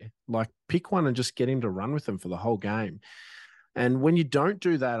there. Like, pick one and just get him to run with them for the whole game. And when you don't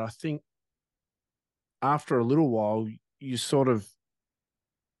do that, I think after a little while, you sort of,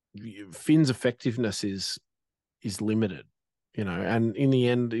 Finn's effectiveness is limited, you know, and in the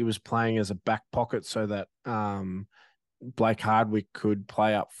end, he was playing as a back pocket so that Blake Hardwick could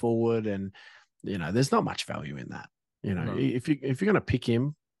play up forward, and, you know, there's not much value in that. You know, if you're going to pick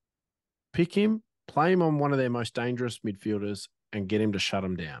him, play him on one of their most dangerous midfielders and get him to shut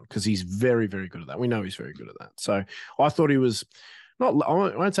him down, because he's very, very good at that. We know he's very good at that. So I thought he was I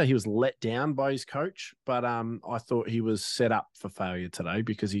won't say he was let down by his coach, but I thought he was set up for failure today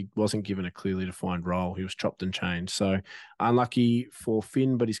because he wasn't given a clearly defined role. He was chopped and changed. So unlucky for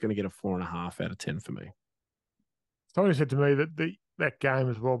Finn, but he's going to get a 4.5 out of 10 for me. Somebody said to me that that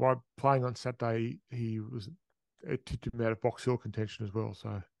game as well, by playing on Saturday, it tipped him out of Box Hill contention as well.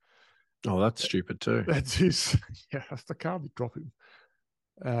 So, that's stupid too. That's his. Yeah, I can't drop him.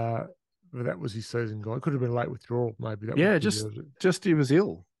 But that was his season goal. It could have been a late withdrawal, maybe. Just he was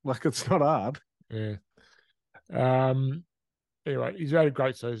ill. Like, it's not hard. Yeah. anyway, he's had a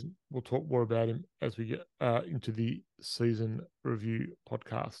great season. We'll talk more about him as we get into the season review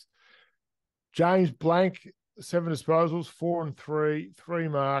podcast. James Blank, 7 disposals, 4 and 3, 3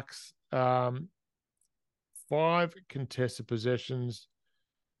 marks, 5 contested possessions.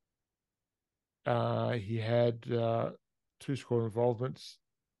 He had 2 score involvements,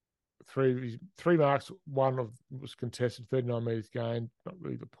 3 marks, 1 of was contested, 39 metres gained. Not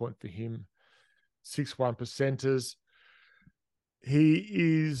really the point for him. 6 1%ers. He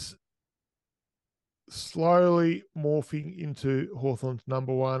is slowly morphing into Hawthorn's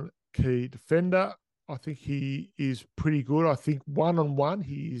number 1 key defender. I think he is pretty good. I think one-on-one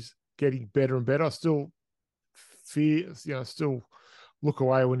he is getting better and better. I still still look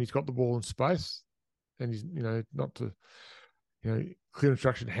away when he's got the ball in space, and he's not to clear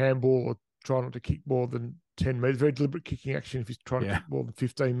instruction handball or try not to kick more than 10 metres. Very deliberate kicking action if he's trying to kick more than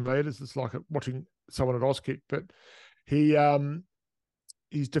 15 metres. It's like watching someone at Auskick. But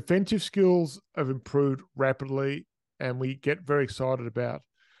his defensive skills have improved rapidly, and we get very excited about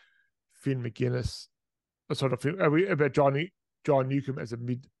Finn McGuinness. About John Newcomb as a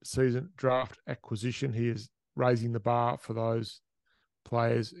mid-season draft acquisition. He is raising the bar for those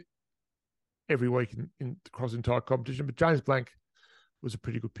players every week across the entire competition. But James Blank was a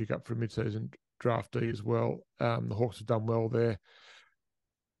pretty good pickup for a mid-season draftee as well. The Hawks have done well there.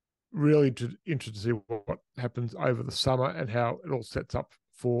 Really interested to see what happens over the summer and how it all sets up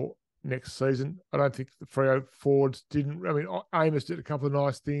for next season. I don't think the Freo forwards didn't. I mean, Amos did a couple of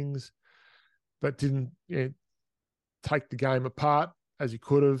nice things, but didn't take the game apart as he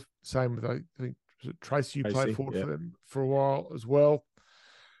could have. Same with, I think, Tracy, who played forward for them for a while as well.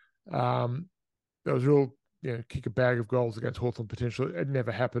 There was real, kick a bag of goals against Hawthorn potentially. It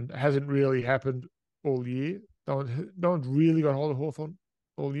never happened. It hasn't really happened all year. No one's really got hold of Hawthorn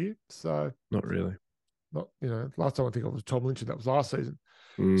all year. So not really. Last time I think it was Tom Lynch, and that was last season.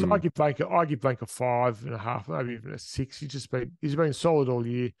 So I give Blank a 5.5, maybe even a 6. He's been solid all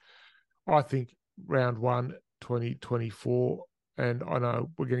year. I think round 1, 2024, and I know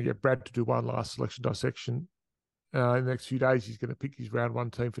we're going to get Brad to do one last selection dissection in the next few days. He's going to pick his round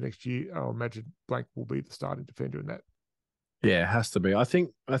 1 team for next year. I imagine Blank will be the starting defender in that. Yeah, it has to be. I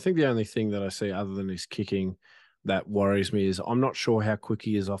think the only thing that I see other than his kicking that worries me is I'm not sure how quick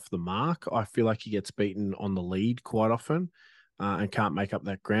he is off the mark. I feel like he gets beaten on the lead quite often and can't make up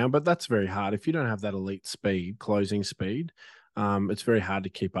that ground. But that's very hard. If you don't have that elite speed, closing speed, it's very hard to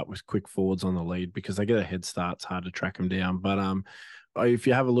keep up with quick forwards on the lead because they get a head start. It's hard to track them down. But if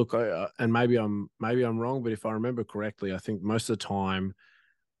you have a look, and maybe I'm wrong, but if I remember correctly, I think most of the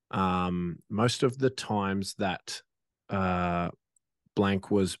times that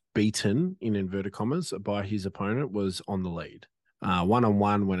Blank was beaten in inverted commas by his opponent was on the lead.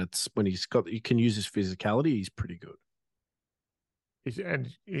 One-on-one when he can use his physicality, he's pretty good.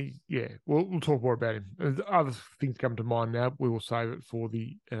 We'll talk more about him. Other things come to mind now. We will save it for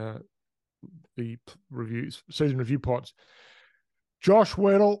the reviews, season review pods. Josh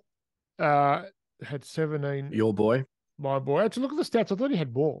Weddle had 17. Your boy. My boy. I had to look at the stats. I thought he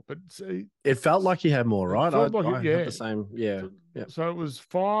had more, but it felt like he had more, right? I had the same. Yeah. So it was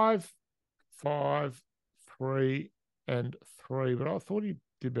 5, 5, 3, and 3. But I thought he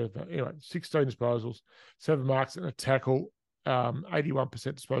did better than that. Anyway, 16 disposals, 7 marks and a tackle,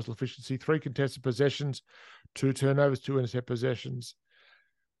 81% disposal efficiency, 3 contested possessions, 2 turnovers, 2 intercept possessions,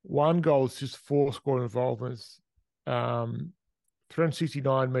 1 goal, just 4 scoring involvements,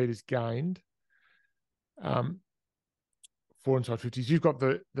 369 metres gained. 4 inside 50s. You've got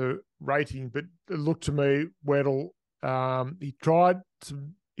the rating, but it looked to me, Weddle, he tried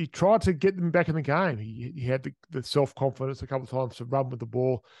to get them back in the game. He had the self-confidence a couple of times to run with the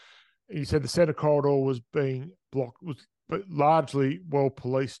ball. He said the centre corridor was being blocked, but largely well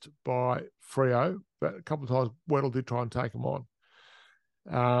policed by Freo, but a couple of times Weddle did try and take him on.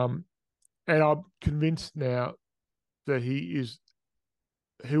 And I'm convinced now that he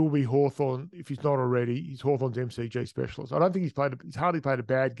will be Hawthorn, if he's not already. He's Hawthorn's MCG specialist. I don't think he's hardly played a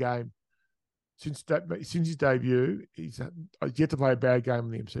bad game since his debut. He's yet to play a bad game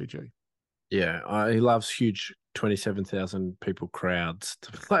in the MCG. Yeah, he loves huge 27,000 people crowds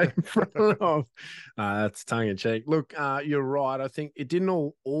to play in front of. That's tongue in cheek. Look, you're right. I think it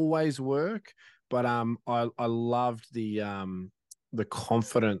didn't always work, but I loved the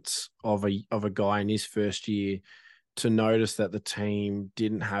confidence of a guy in his first year to notice that the team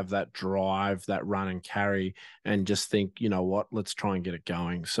didn't have that drive, that run and carry, and just think, you know what, let's try and get it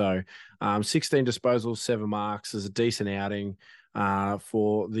going. So 16 disposals, 7 marks is a decent outing.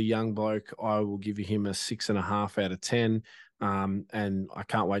 For the young bloke, I will give him a 6.5 out of 10. And I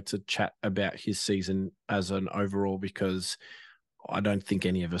can't wait to chat about his season as an overall because I don't think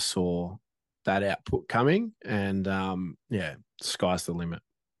any of us saw that output coming. And sky's the limit.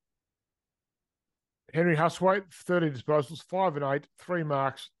 Henry Hustwaite, 13 disposals, 5 and 8, 3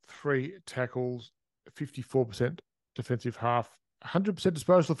 marks, 3 tackles, 54% defensive half, 100%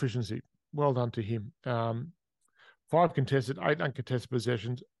 disposal efficiency. Well done to him. 5 contested, 8 uncontested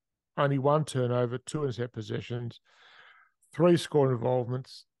possessions, only 1 turnover, 2 intercept possessions, 3 score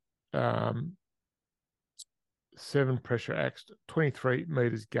involvements, 7 pressure axed, 23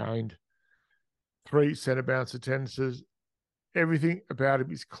 metres gained, 3 centre bounce attendances. Everything about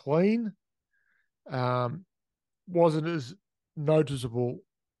him is clean. Wasn't as noticeable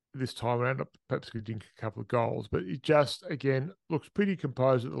this time around. Perhaps he didn't kick a couple of goals, but it just, again, looks pretty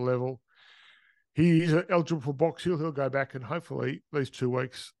composed at the level. He is eligible for Box Hill. He'll go back and hopefully these 2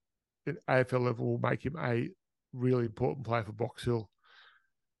 weeks at AFL level will make him a really important player for Box Hill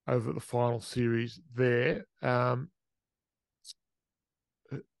over the final series there.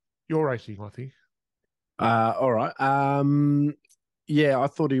 Your rating, I think. All right. I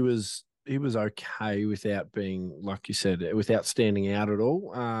thought he was okay without being, like you said, without standing out at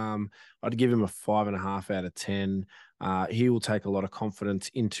all. I'd give him a 5.5 out of 10. He will take a lot of confidence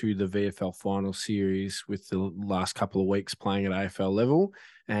into the VFL final series with the last couple of weeks playing at AFL level.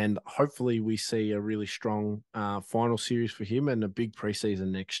 And hopefully we see a really strong final series for him and a big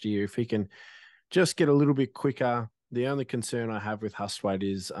preseason next year. If he can just get a little bit quicker. The only concern I have with Hustwaite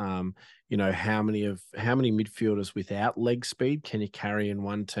is, how many midfielders without leg speed can you carry in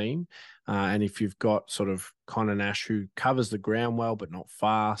one team? And if you've got sort of Connor Nash, who covers the ground well but not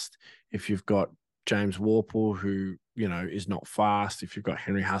fast, if you've got James Warple, who is not fast, if you've got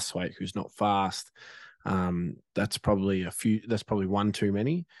Henry Hustwaite, who's not fast, that's probably one too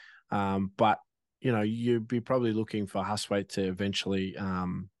many. But you'd be probably looking for Hustwaite to eventually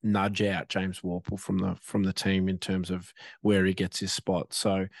nudge out James Warple from the team in terms of where he gets his spot.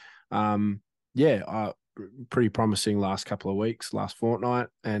 So, pretty promising last couple of weeks, last fortnight,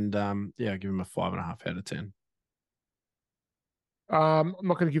 and I give him a 5.5 out of 10. I'm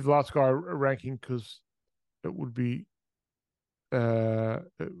not going to give the last guy a ranking because it wouldn't be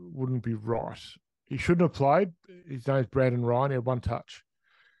right. He shouldn't have played. His name's Brandon Ryan. He had 1 touch.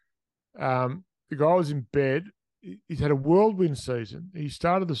 The guy was in bed. He's had a whirlwind season. He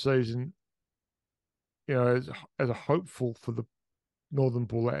started the season, as a hopeful for the Northern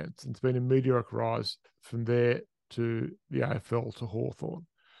Bullants. It's been a meteoric rise from there to the AFL to Hawthorn.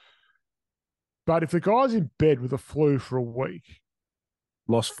 But if the guy's in bed with a flu for a week,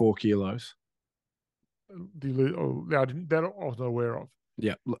 lost 4 kilos. That I was not aware of.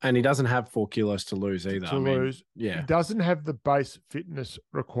 Yeah, and he doesn't have 4 kilos to lose either. Lose. Yeah. He doesn't have the base fitness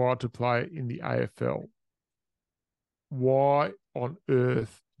required to play in the AFL. Why on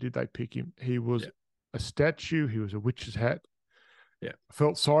earth did they pick him? He was a statue. He was a witch's hat. Yeah. I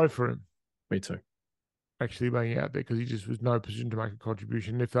felt sorry for him. Me too. Actually being out there because he just was no position to make a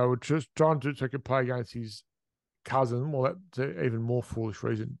contribution. If they were just trying to take a play against his cousin, well, that's an even more foolish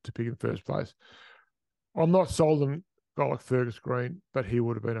reason to pick in first place. I'm not sold on a guy like Fergus Green, but he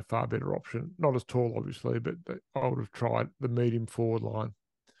would have been a far better option. Not as tall, obviously, but I would have tried the medium forward line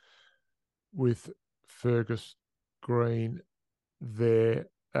with Fergus Green there.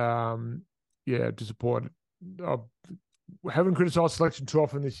 Disappointed. I haven't criticised selection too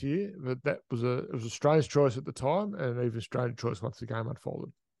often this year, but it was a strange choice at the time, and an even stranger choice once the game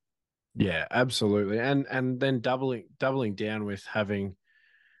unfolded. Yeah, absolutely, and then doubling down with having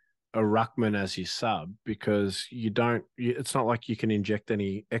a ruckman as your sub, because it's not like you can inject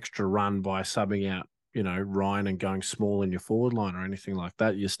any extra run by subbing out, Ryan and going small in your forward line or anything like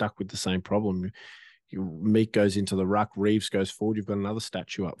that. You're stuck with the same problem. Meek goes into the ruck, Reeves goes forward. You've got another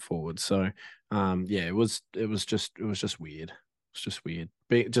statue up forward. So, it was just weird. It's just weird.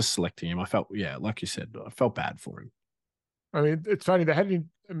 Just selecting him, I felt, like you said, I felt bad for him. I mean, it's funny they had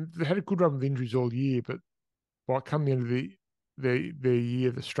a good run with injuries all year, but come the end of the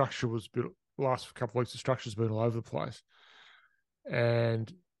year, the structure was the last couple of weeks. The structure's been all over the place,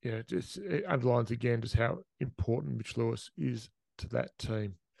 and it underlines again just how important Mitch Lewis is to that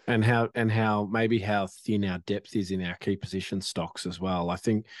team, and how thin our depth is in our key position stocks as well. I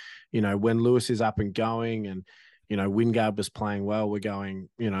think, when Lewis is up and going, and Wingard was playing well, we're going,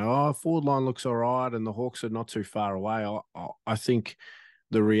 forward line looks all right, and the Hawks are not too far away. I think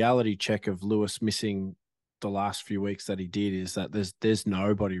the reality check of Lewis missing the last few weeks that he did is that there's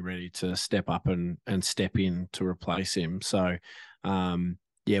nobody ready to step up and step in to replace him. So,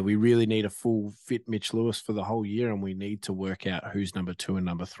 we really need a full fit Mitch Lewis for the whole year, and we need to work out who's number 2 and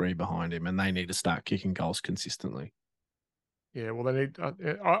number 3 behind him, and they need to start kicking goals consistently. Yeah, well, they need.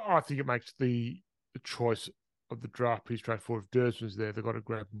 I think it makes the choice of the draft pretty straightforward. If Dersman's there, they've got to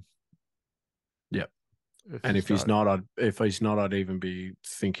grab him. Yep. It's And just if he's not, I'd even be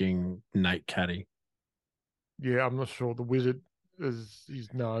thinking Nate Caddy. Yeah, I'm not sure. The Wizard he's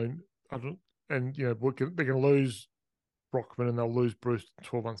known. I don't, and they're going to lose Brockman and they'll lose Bruce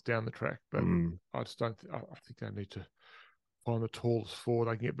 12 months down the track. But I just don't. I think they need to find the tallest forward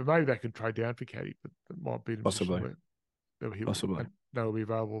they can get. But maybe they can trade down for Caddy. But it might be in a Possibly. position where Possibly. they'll be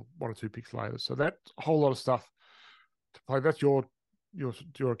available 1 or 2 picks later. So that's a whole lot of stuff to play. That's your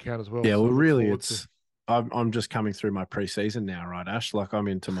account as well. Yeah, so well, really, I'm just coming through my preseason now, right, Ash? Like I'm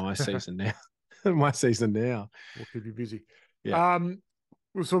into my season now. My season now. We'll keep you busy. Yeah.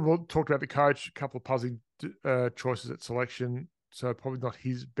 We've sort of talked about the coach, a couple of puzzling choices at selection. So probably not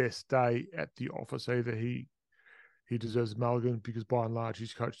his best day at the office either. He deserves a mulligan because by and large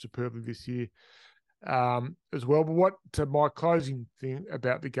he's coached superbly this year as well. But my closing thing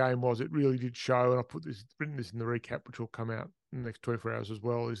about the game was it really did show, and I've written this in the recap, which will come out in the next 24 hours as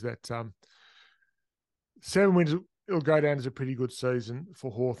well, is that 7 wins, it'll go down as a pretty good season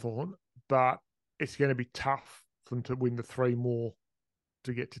for Hawthorn, but it's going to be tough for them to win the 3 more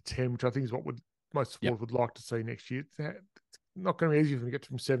to get to 10, which I think is what most supporters would like to see next year. It's not going to be easy for them to get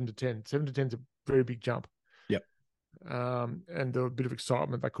from 7 to 10. 7 to 10 is a very big jump. Yep. And there was a bit of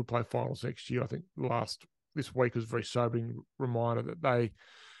excitement. They could play finals next year. I think this week was a very sobering reminder that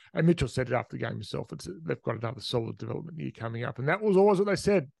and Mitchell said it after the game himself, they've got another solid development year coming up. And that was always what they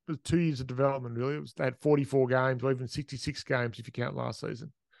said. It was 2 years of development, really. They had 44 games or even 66 games if you count last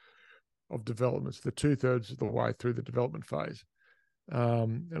season of development. So they're 2/3 of the way through the development phase.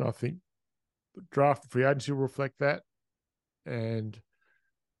 And I think the draft free agency will reflect that. And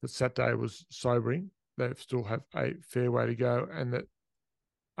that Saturday was sobering. They still have a fair way to go. And that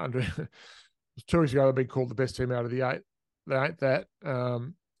it was 2 weeks ago, they've been called the best team out of the 8. They ain't that.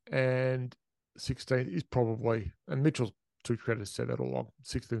 And 16th is probably, and Mitchell's to credit said that all along,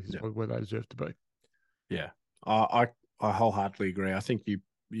 16th is probably where they deserve to be. Yeah. I wholeheartedly agree. I think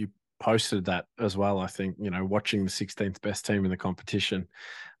you posted that as well. I think, watching the 16th best team in the competition.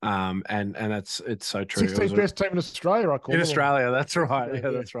 And it's so true. 16th best team in Australia, I call it. In Australia, that's right. Yeah,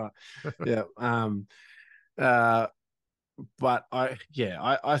 that's right. Yeah. But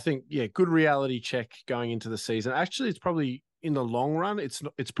I think, good reality check going into the season. Actually, it's probably in the long run, it's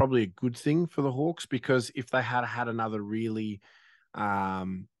probably a good thing for the Hawks, because if they had had another really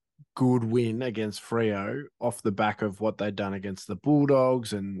good win against Freo off the back of what they'd done against the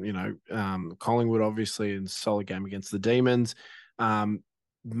Bulldogs and, Collingwood, obviously, and solid game against the Demons,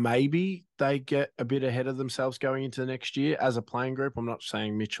 maybe they get a bit ahead of themselves going into the next year as a playing group. I'm not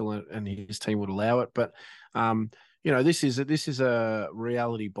saying Mitchell and his team would allow it, but this is a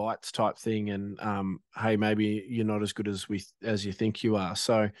reality bites type thing, and hey, maybe you're not as good as you think you are.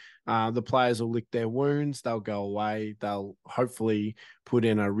 So the players will lick their wounds, they'll go away, they'll hopefully put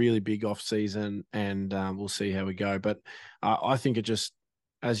in a really big off season, and we'll see how we go. But I think it just,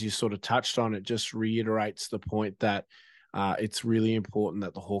 as you sort of touched on, it just reiterates the point that it's really important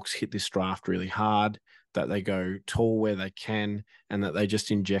that the Hawks hit this draft really hard, that they go tall where they can, and that they just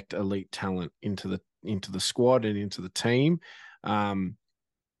inject elite talent into the squad and into the team.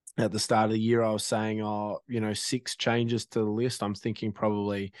 At the start of the year, I was saying, 6 changes to the list. I'm thinking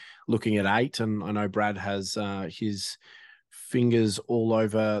probably looking at 8, and I know Brad has his fingers all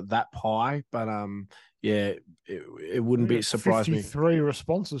over that pie, but it wouldn't surprise me. 53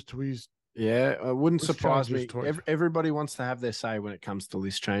 responses to his. Yeah, it wouldn't surprise me. Everybody wants to have their say when it comes to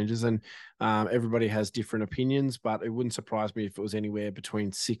list changes, and everybody has different opinions, but it wouldn't surprise me if it was anywhere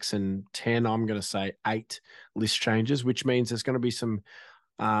between 6 and 10. I'm going to say 8 list changes, which means there's going to be some,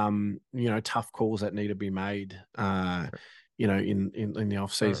 tough calls that need to be made, in the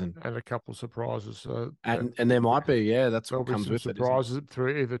off season, and a couple of surprises. And there might be, that's what comes with surprises it,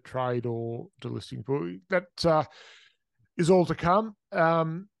 through either trade or delisting. But that is all to come.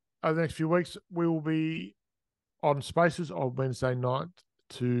 Over the next few weeks, we will be on Spaces on Wednesday night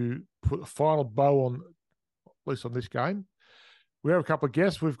to put a final bow on, at least on this game. We have a couple of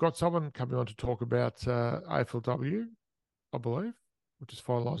guests. We've got someone coming on to talk about AFLW, I believe, which is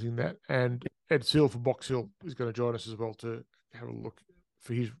finalising that. And Ed Seal from Box Hill is going to join us as well to have a look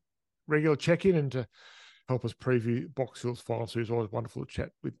for his regular check-in and to help us preview Box Hill's final series. Always wonderful to chat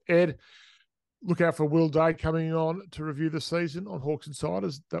with Ed. Look out for Will Day coming on to review the season on Hawks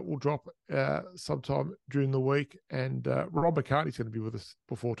Insiders. That will drop sometime during the week. And Rob McCartney's going to be with us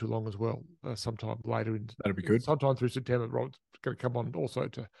before too long as well, sometime later. That'd be good. Sometime through September, Rob's going to come on also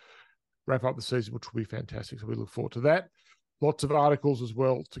to wrap up the season, which will be fantastic. So we look forward to that. Lots of articles as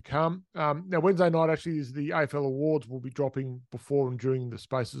well to come. Now, Wednesday night actually is the AFL Awards. Will be dropping before and during the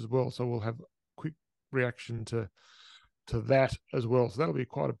Spaces as well. So we'll have a quick reaction to that as well. So that'll be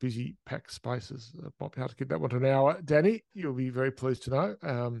quite a busy packed spaces. Might be hard to get that one to an hour. Danny, you'll be very pleased to know.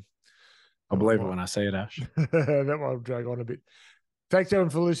 I'll believe it when I see it, Ash. That might drag on a bit. Thanks, everyone,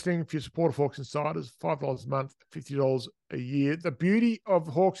 for listening. If you support Hawks Insiders, $5 a month, $50 a year. The beauty of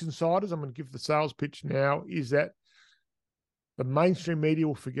Hawks Insiders, I'm going to give the sales pitch now, is that the mainstream media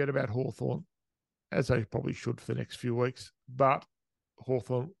will forget about Hawthorn, as they probably should for the next few weeks. But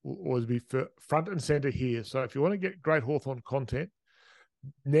Hawthorn will always be front and centre here. So if you want to get great Hawthorn content,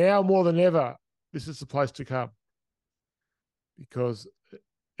 now more than ever, this is the place to come, because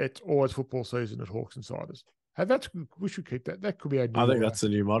it's always football season at Hawks Insiders. Hey, we should keep that. That could be a new motto. That's the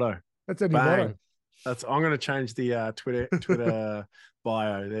new motto. That's a new motto. I'm going to change the Twitter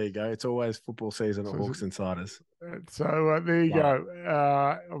bio. There you go. It's always football season at Hawks Insiders. So there you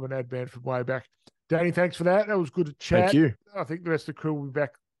go. I'm an ad man from way back. Danny, thanks for that. That was good to chat. Thank you. I think the rest of the crew will be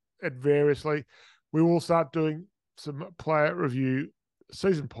back at variously. We will start doing some player review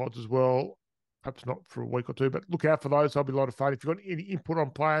season pods as well. Perhaps not for a week or two, but look out for those. That'll be a lot of fun. If you've got any input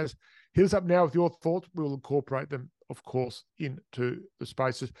on players, hit us up now with your thoughts. We'll incorporate them, of course, into the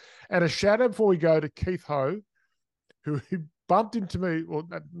spaces. And a shout out before we go to Keith Ho, who bumped into me, well,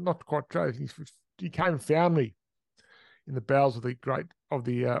 not quite true. He came and found me in the bowels of the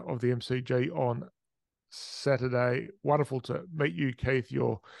MCG on Saturday. Wonderful to meet you, Keith.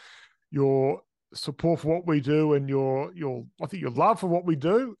 Your support for what we do and I think your love for what we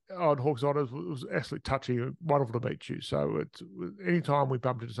do on Hawks Honors was absolutely touching. Wonderful to meet you. So it's anytime we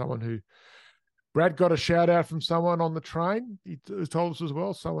bumped into someone who Brad got a shout out from someone on the train. He told us as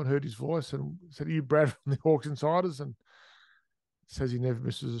well. Someone heard his voice and said, "Are you Brad from the Hawks Insiders?" And says he never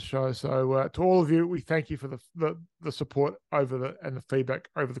misses a show. So to all of you, we thank you for the support and the feedback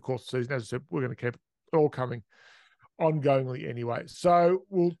over the course of the season. As I said, we're going to keep it all coming ongoingly anyway. So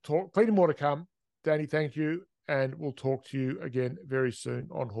we'll talk. Plenty more to come. Danny, thank you, and we'll talk to you again very soon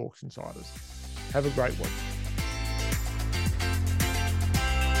on Hawks Insiders. Have a great one.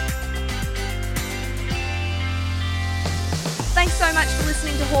 Thanks so much for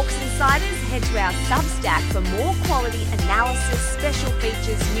listening to Hawks Insiders. Head to our Substack for more quality analysis, special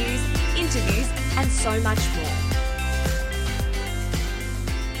features, news, interviews, and so much more.